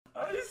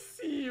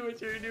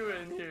what you're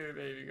doing here,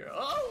 baby girl.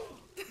 Oh!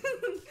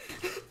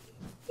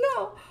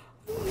 No.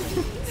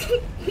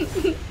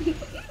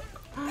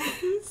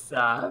 You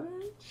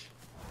savage.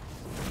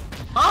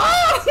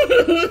 Ah! He's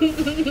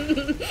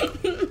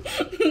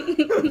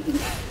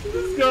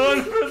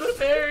going for the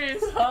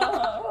berries.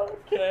 Oh,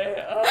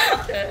 okay,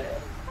 okay.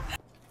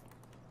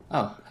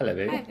 Oh, hello,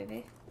 baby. Hi,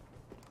 baby.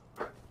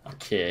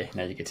 Okay,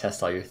 now you can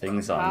test all your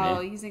things on me.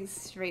 Wow, using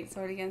straight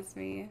sword against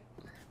me.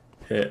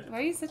 Why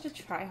are you such a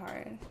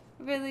tryhard?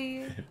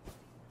 Really?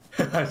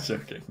 I'm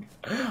joking.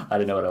 I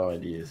didn't know what I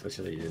wanted to use. What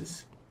should I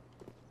use?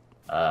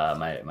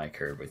 My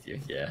curve with you.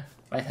 Yeah.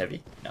 Am I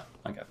heavy? No.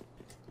 Okay.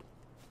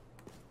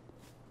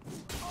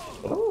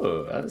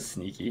 Oh, that was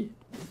sneaky.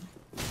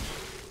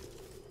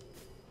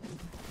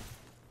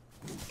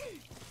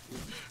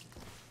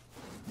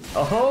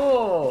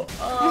 Oh!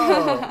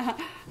 Oh!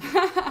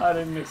 I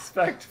didn't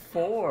expect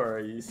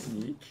 4, you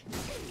sneak.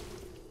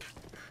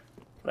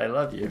 But I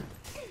love you.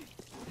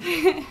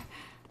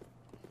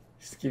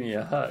 Just give me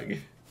a hug.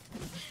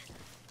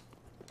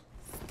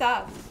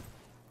 Stop.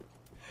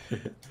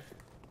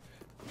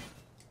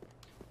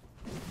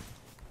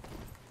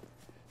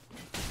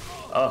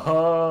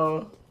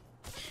 Oh!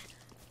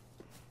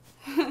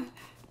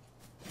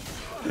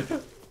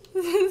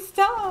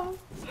 Stop.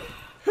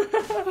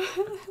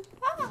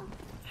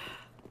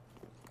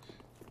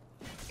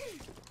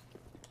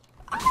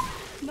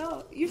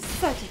 No, you're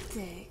such a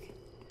dick.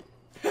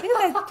 Look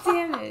at that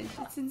damage.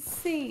 It's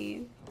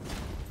insane.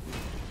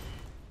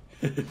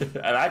 It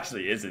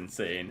actually is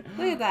insane.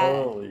 Look at that.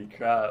 Holy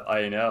crap,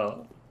 I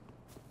know.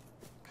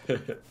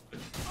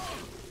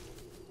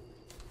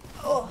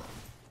 Oh.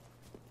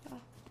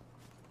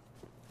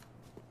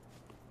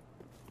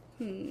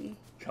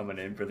 Coming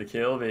in for the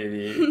kill,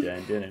 baby.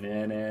 Dun, dun, dun,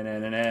 dun, dun,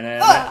 dun, dun, dun,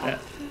 dun.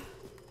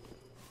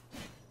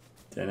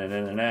 Dun, dun,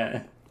 dun, dun,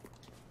 dun.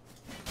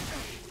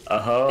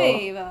 Oh.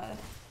 Babe,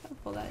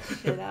 don't pull that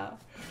shit out.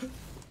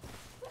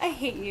 I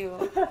hate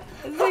you.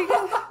 It's like,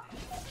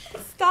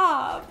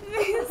 stop.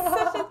 You're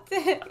such a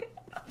dick.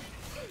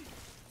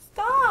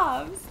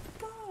 Stop.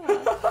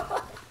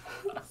 Stop.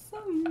 So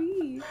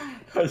mean.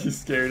 Are you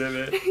scared of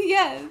it?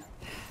 Yes.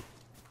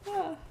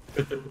 No.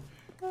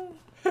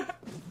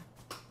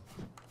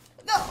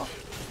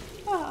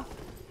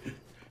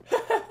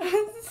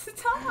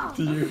 Stop.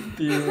 Do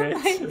you I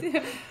wait?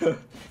 do.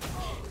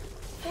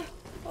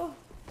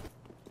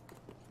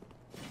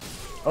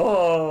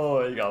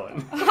 Oh, you got one.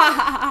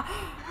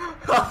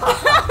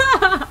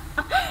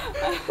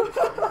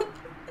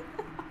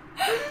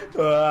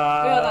 Wait,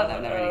 hold on,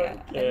 I'm not ready yet.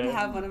 I Okay. didn't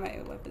have one of my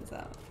weapons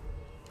out.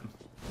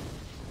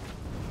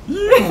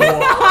 You I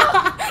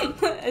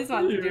just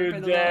wanted to do it You for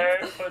the dare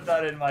love. put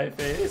that in my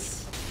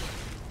face?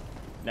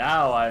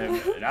 Now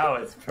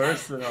it's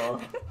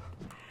personal.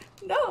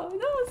 No,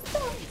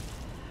 stop.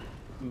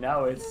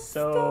 Now it's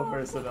so Stop.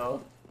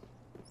 personal.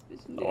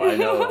 Oh, I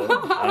know.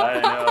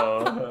 I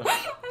know.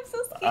 I'm so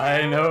scared.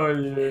 I know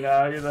you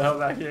now. Get the hell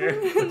back here.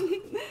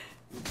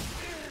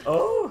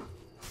 Oh.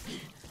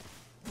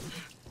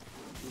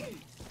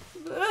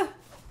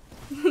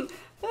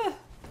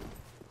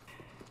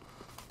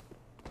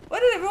 What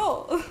did it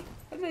roll?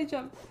 How did I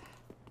jump?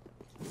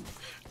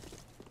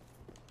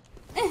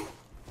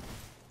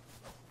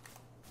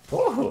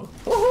 Oh.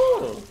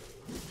 Oh.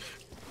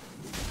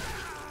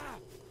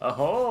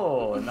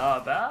 Oh,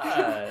 not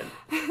bad.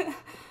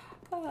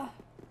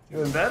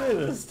 Doing better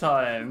this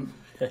time.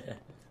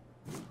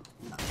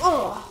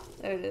 Oh,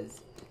 there it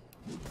is.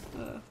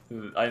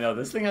 I know,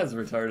 this thing has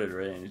retarded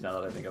range now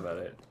that I think about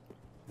it.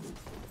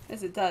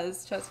 Yes, it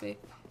does. Trust me.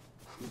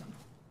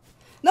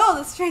 No,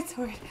 the straight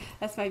sword.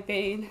 That's my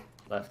bane.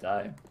 Left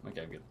eye.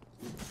 Okay, I'm good.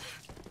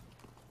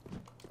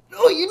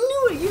 Oh, you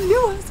knew it. You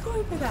knew I was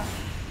going for that.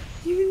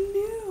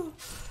 You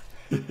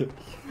knew.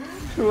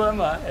 Who am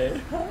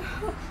I?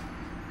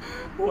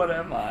 What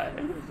am I?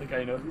 Like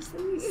I know these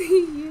things?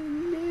 You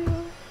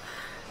knew.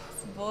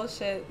 It's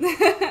bullshit.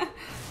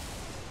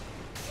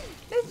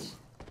 Bitch.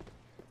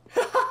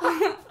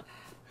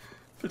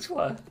 Which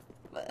one?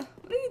 What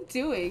are you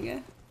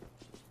doing?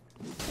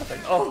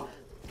 Nothing. Oh!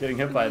 Getting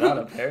hit by that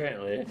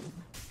apparently.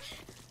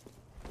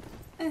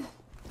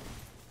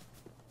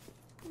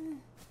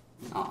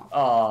 Oh,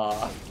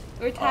 Aw.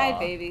 we're tied, Aw.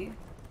 baby.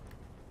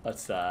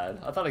 That's sad.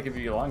 I thought I'd give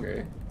you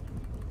longer.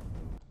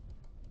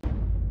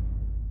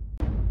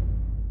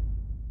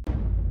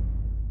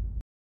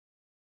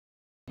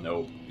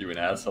 Nope, you an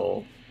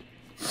asshole.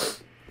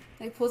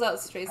 Like pulls out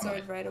straight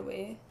sword right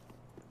away.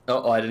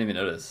 Oh, I didn't even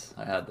notice.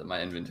 I had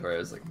my inventory I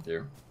was looking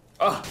through.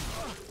 Oh!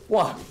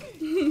 What?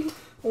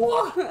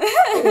 What?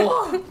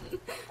 What?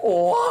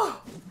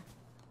 What?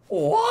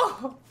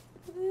 What?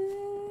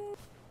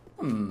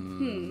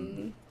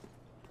 Hmm.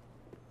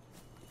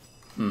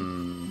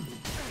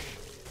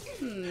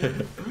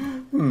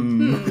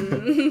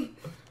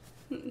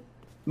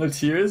 No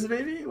tears,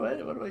 baby? What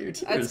about your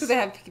tears? That's because I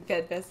have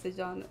bed vestige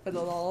on for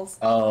the lols.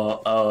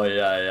 Oh,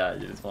 yeah.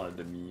 You just wanted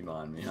to meme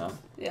on me, huh?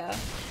 Yeah.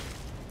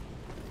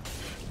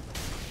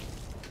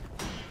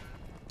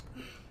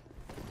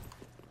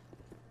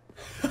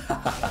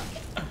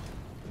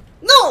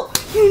 No!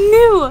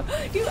 knew!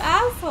 You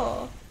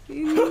asshole!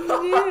 You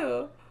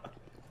knew!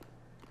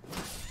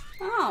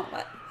 Oh,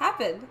 what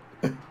happened?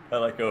 I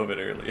let go of it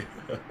early.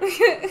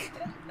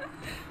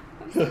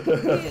 I'm so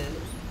confused.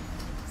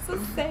 So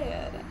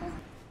sad.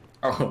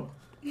 Oh,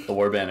 the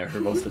war banner, her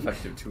most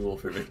effective tool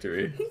for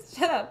victory.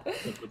 Shut up.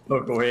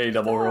 Poke away,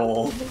 double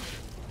roll.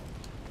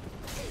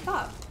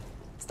 Stop.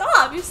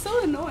 Stop! You're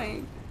so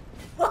annoying.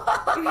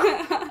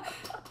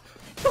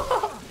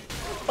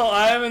 Oh,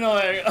 I'm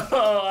annoying.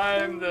 Oh,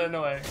 I'm the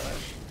annoying one.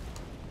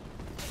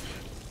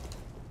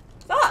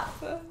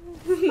 Stop!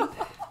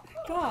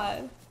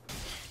 God.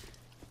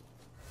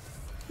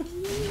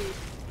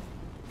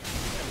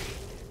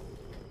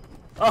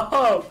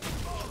 Oh!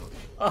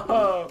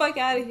 Oh! Fuck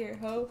out of here,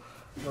 ho.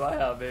 What do I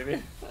have,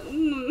 baby?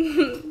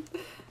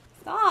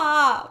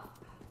 Stop!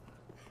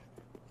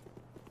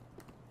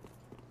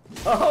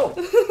 Oh!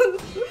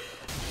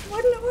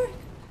 Why did it work?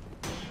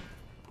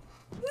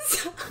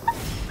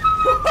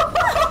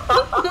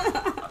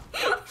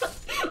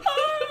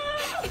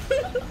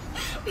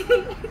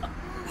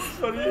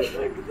 What do you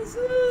think this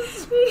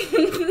is?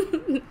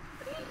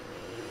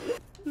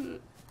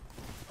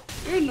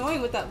 You're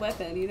annoying with that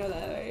weapon, you know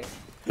that, right?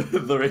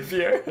 The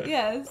rapier?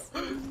 Yes.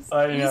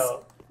 I You know. just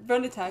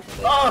run attack with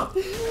it. Oh!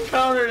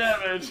 Counter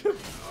damage!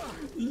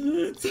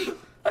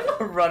 I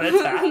don't run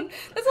attack.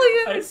 That's all you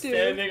have I'm to do.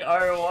 standing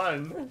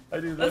R1. I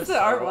do this. That's the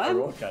R1?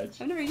 Roll catch.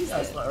 I've never used Yeah,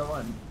 it's it. the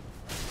R1.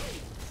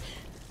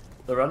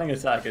 The running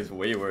attack is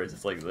way worse.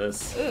 It's like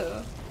this. Ew.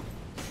 It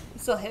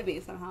still hit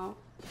me somehow.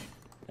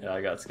 Yeah,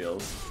 I got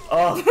skills.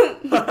 Oh!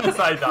 As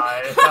I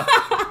die.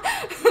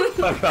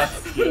 I got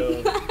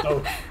skills.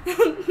 Oh.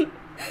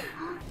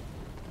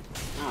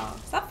 Oh,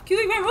 stop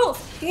queuing my rules!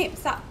 Game,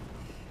 stop.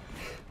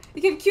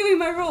 You keep queuing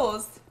my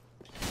rules.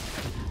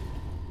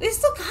 They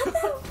still got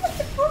that? What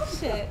the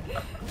bullshit?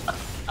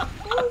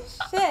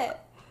 Bullshit.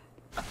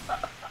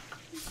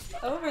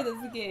 Over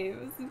this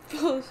game. This is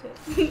bullshit.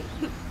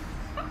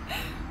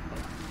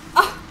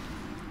 Ah.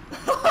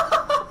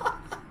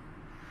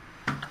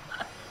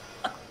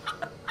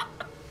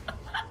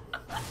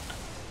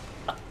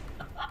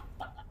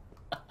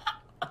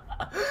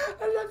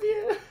 I love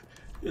you.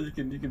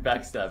 You can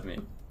backstab me.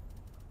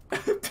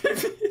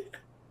 Baby,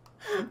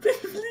 baby,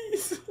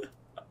 please.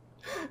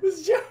 This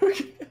joke.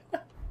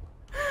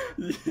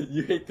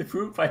 You hate the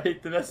poop, I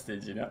hate the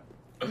vestige, you know?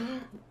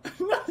 You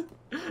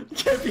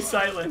can't be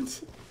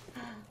silent.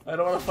 I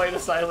don't want to fight a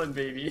silent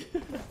baby.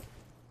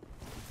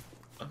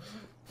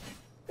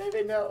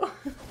 Baby, no.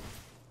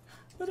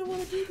 I don't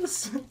want to do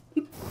this.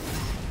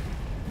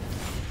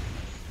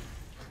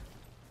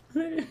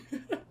 Baby.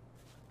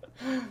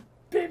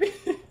 Baby.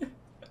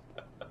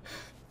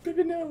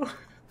 Baby, no.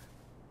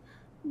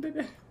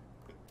 Baby.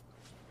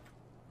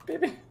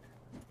 Baby.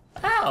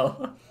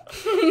 Ow!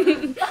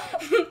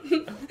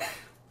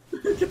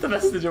 Get the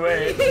vestige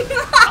away.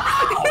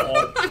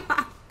 Ow.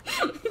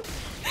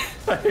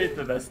 I hate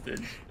the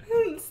vestige.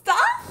 Stop!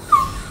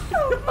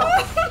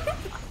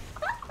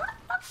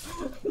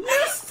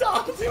 You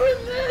stop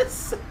doing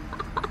this!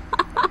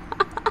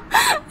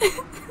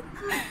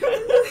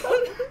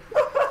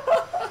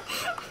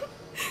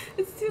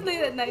 It's too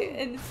late at night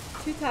and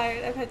it's too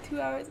tired. I've had 2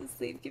 hours of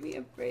sleep. Give me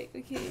a break,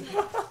 okay?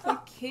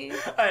 Okay?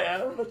 I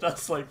am, but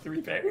that's like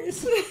 3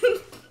 berries.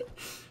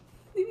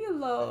 Leave me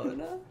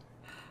alone.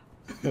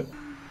 I'm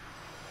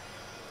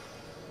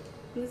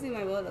losing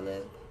my will to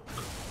live.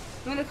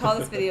 I'm gonna call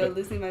this video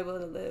Losing My Will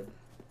to Live.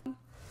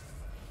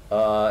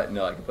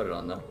 No, I can put it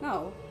on though.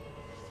 No.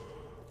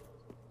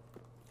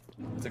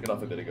 I took it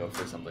off a bit ago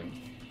for something.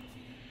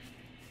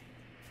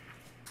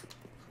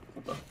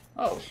 What the?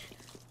 Oh.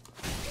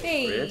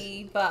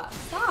 Hey, but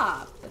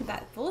stop with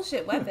that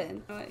bullshit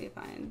weapon. You know what? You're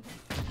fine.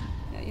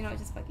 No, you know what?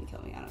 Just fucking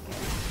kill me. I don't care.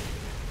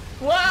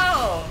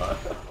 Wow!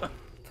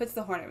 Puts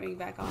the hornet ring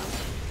back on.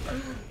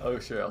 Oh,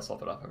 sure, I'll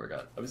swap it off. I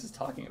forgot. I was just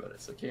talking about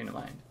it, so keep in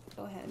mind.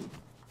 Go ahead.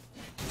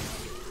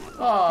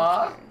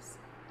 Aww.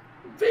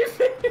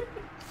 Baby!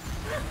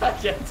 I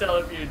can't tell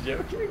if you're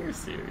joking or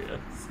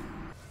serious.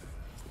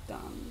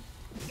 Dumb.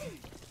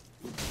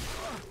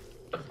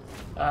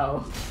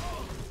 Ow.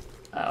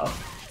 Ow.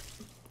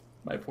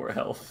 My poor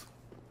health.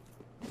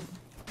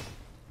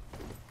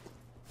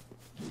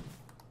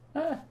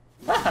 Ah.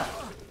 Ah.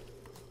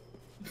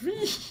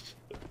 Whee.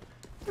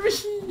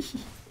 Whee.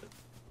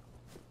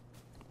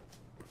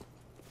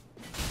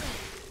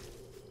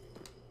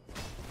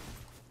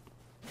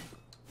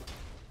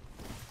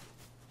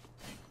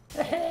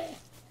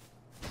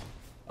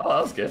 Oh,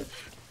 that was good.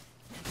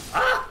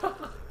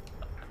 Ah!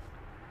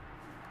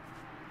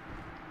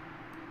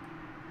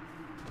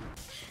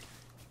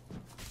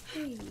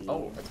 Hey.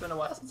 Oh, it's been a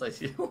while since I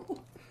see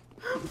you.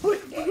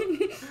 Wait,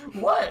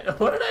 what?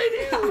 What did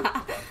I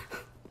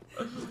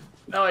do?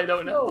 Now I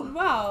don't know.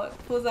 Wow, it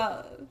pulls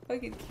out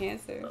fucking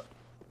cancer.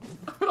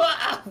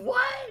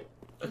 What?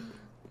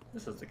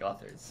 This is the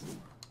Gothers.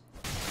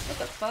 What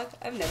the fuck?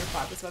 I've never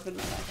fought this weapon in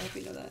my life. I hope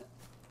you know that.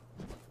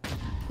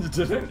 You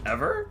didn't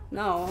ever?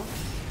 No.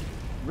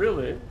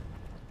 Really?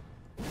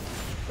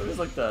 It was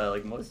like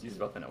the most used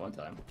weapon at one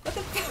time. What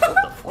the What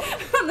the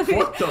fuck? Let me-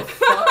 What the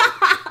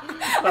fuck?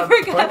 I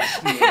forgot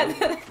I had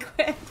that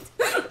equipped.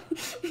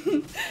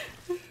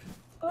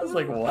 I was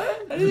like,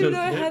 what? I didn't even know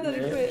I had that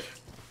equipped.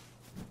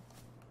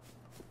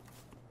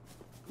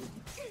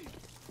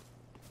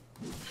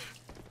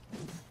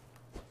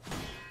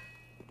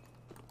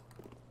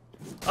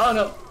 Oh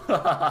no!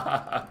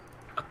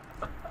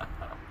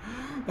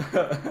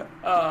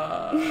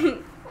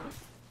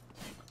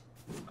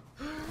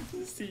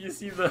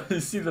 You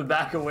see the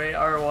back away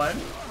R1?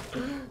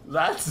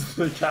 That's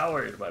the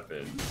coward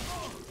weapon.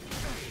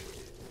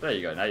 There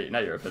you go. Now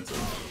you're offensive.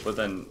 But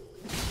then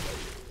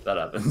that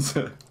happens.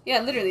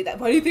 Yeah, literally that.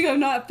 Why do you think I'm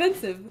not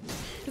offensive?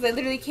 Because I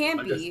literally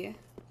can be.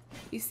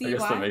 You see I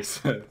guess why? that makes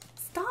sense.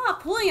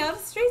 Stop pulling out a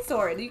straight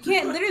sword. You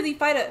can't literally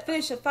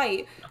finish a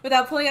fight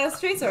without pulling out a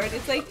straight sword.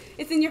 It's like,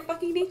 it's in your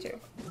fucking nature.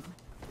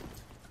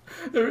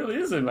 It really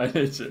is in my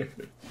nature.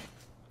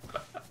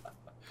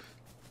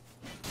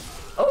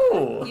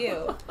 Oh!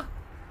 You.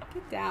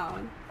 Get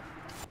down.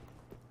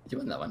 You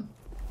won that one.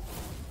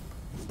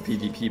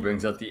 PvP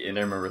brings out the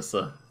inner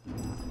Marissa.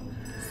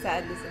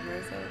 Sadness of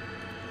Marissa.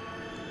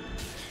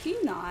 Do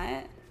you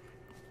not?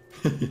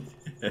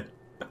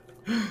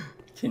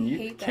 Can you?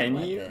 Hate that Can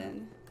weapon.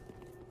 you?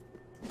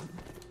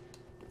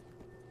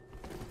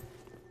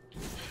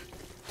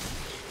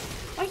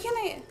 Why can't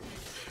I?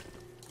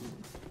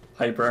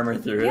 Hyper armor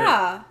through it?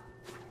 Yeah.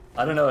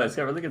 I don't know, it's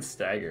got really good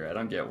stagger. I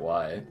don't get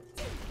why.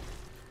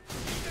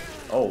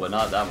 Oh, but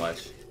not that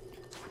much.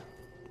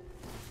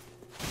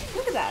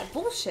 Look at that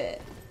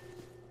bullshit.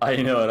 I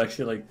know, it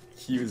actually like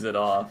cues it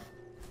off.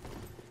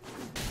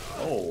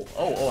 Oh,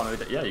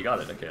 yeah, you got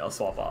it. Okay, I'll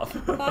swap off.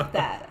 Fuck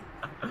that.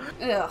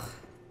 Ugh.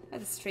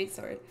 That's a straight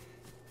sword.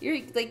 You're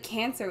like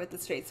cancer with the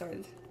straight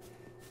sword.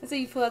 That's how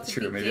you pull out the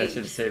True, big maybe gate. I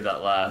should save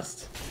that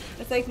last.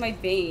 That's like my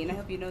bane. I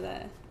hope you know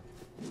that.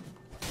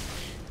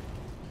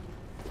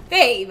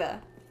 Babe!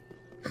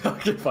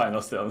 Okay, fine,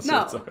 I'll stay on the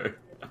straight sword.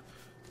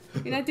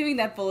 You're not doing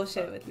that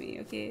bullshit with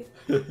me, okay?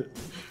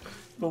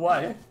 But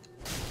why?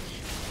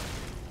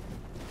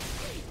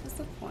 What's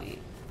the point?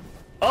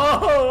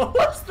 Oh,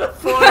 what's the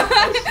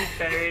point? She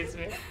parries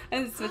me. I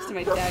didn't switch to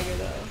my dagger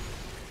though.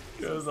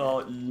 Goes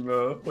all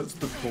emo. What's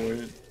the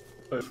point?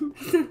 Oh!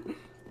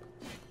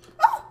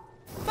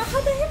 But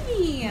how'd that hit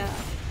me?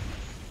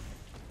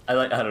 I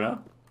don't know.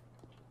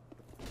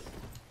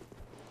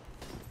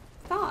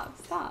 Stop.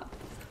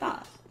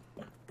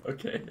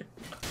 Okay.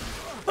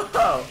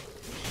 Oh!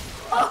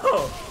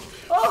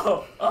 Stop.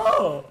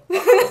 Oh!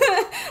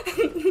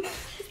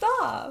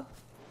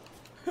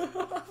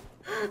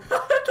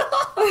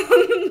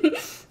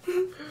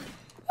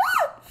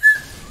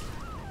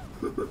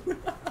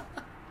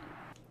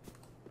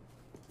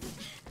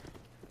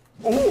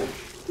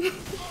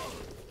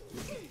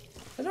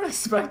 I don't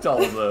expect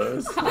all of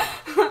those.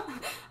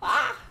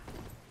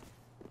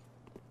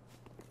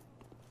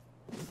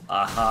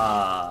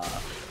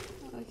 Aha!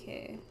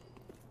 Okay.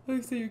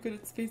 I say you're good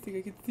at spacing,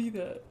 I can see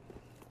that.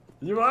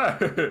 You are!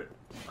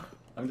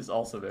 I'm just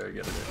also very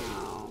good at it.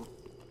 Oh.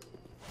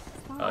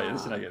 Oh, yeah,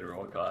 this is not getting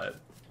roll caught.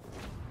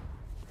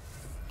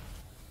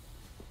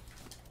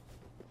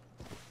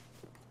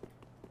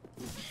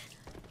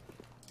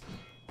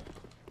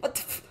 What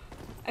the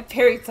I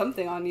parried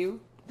something on you.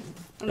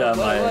 I don't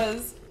know what it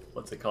was.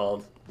 What's it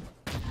called?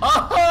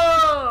 Oh!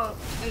 I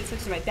didn't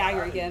switch to my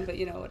dagger again, but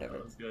you know, whatever.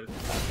 That was good.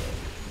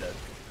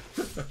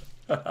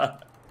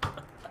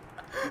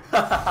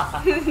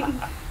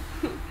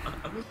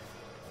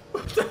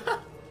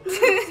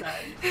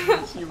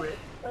 She went.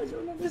 I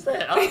don't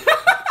understand.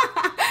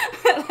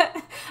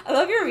 I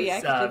love your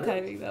reaction Savage.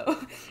 timing though.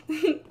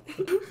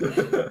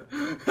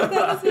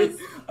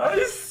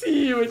 I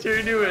see what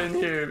you're doing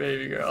here,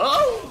 baby girl.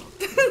 Oh!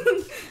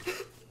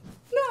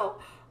 No.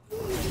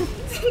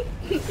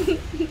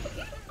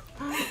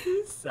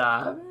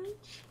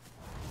 Savage.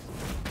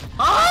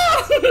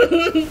 Ah! Just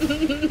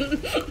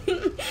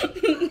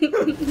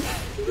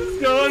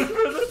going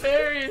for the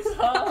berries,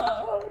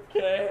 huh?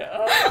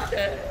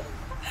 Okay.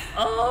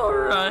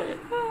 Alright.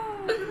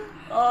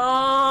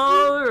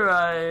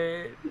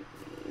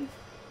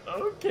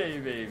 Okay,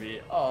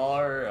 baby.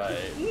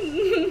 Alright.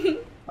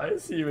 I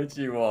see what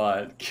you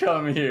want.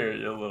 Come here,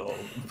 you little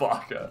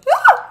baka.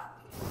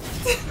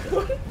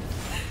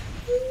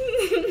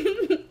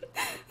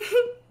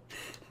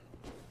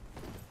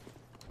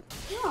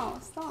 No,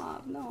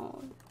 stop.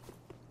 No.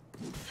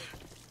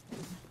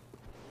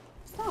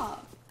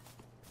 Stop.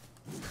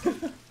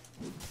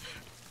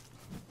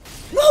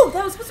 No,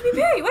 that was supposed to be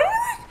Barry. What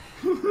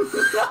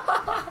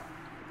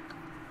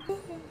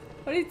did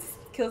What many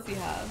kills do you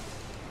have?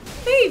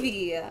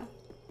 Baby!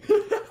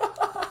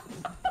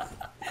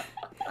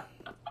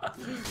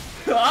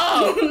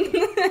 Oh!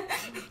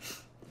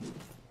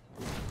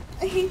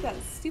 I hate that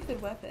stupid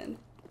weapon.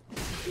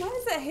 Why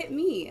does that hit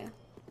me?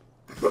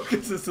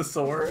 Because it's a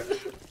sword?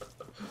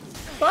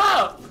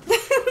 Wow!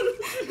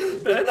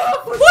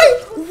 Enough!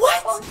 Wait!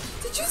 What?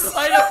 Did you see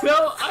I that? don't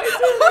know!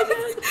 I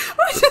did!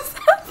 What just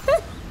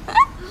happened?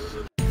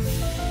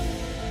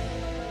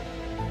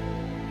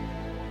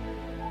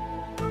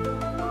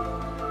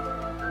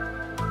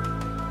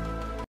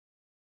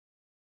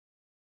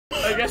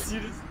 I guess you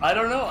just. I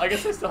don't know. I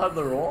guess I still have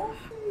the roll.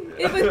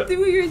 It went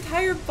through your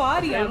entire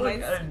body on my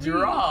A screen.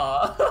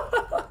 draw.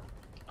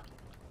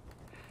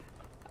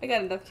 I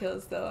got enough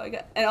kills though.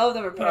 And all of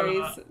them are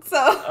parries. So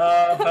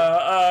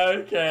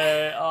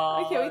Okay.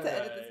 I can't wait to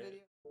edit this.